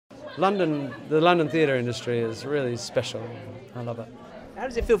the London theatre industry is really special. I love it. How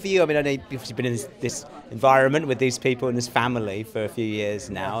does it feel for you? I mean, I know you've obviously been in this environment with these people and this family for a few years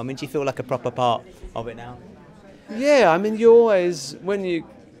now. I mean, do you feel like a proper part of it now? Yeah, I mean, you always,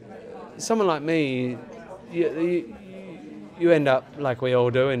 someone like me, you end up, like we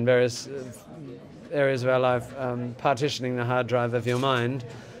all do, in various areas of our life, partitioning the hard drive of your mind.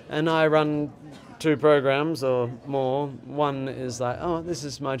 And I run 2 programs or more. One is like, oh, this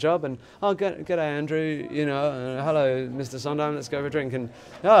is my job, and oh, g'day Andrew, hello Mr. Sondheim, let's go for a drink, and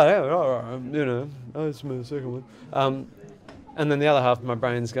oh, yeah, oh, it's my second one. And then the other half of my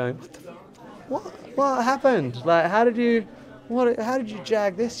brain's going, what happened? Like, how did you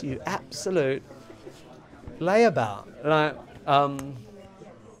jag this, you absolute layabout? Like,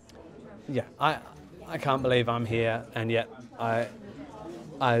 yeah, I can't believe I'm here, and yet I've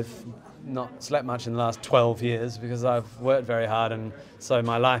not slept much in the last 12 years because I've worked very hard, and so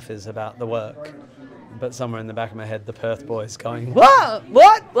my life is about the work. But somewhere in the back of my head, the Perth boy's going, what?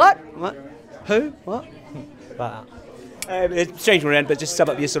 Who? What? But, It's strange one, but just sum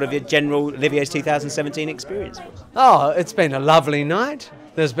up your general Olivier's 2017 experience. oh, it's been a lovely night.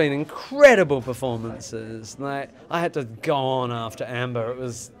 There's been incredible performances. Like, I had to go on after Amber. It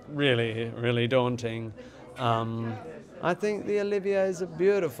was really, really daunting. I think the Oliviers are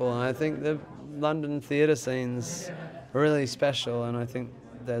beautiful. I think the London theatre scene's really special, and I think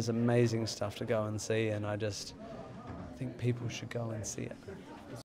there's amazing stuff to go and see, and I just think people should go and see it.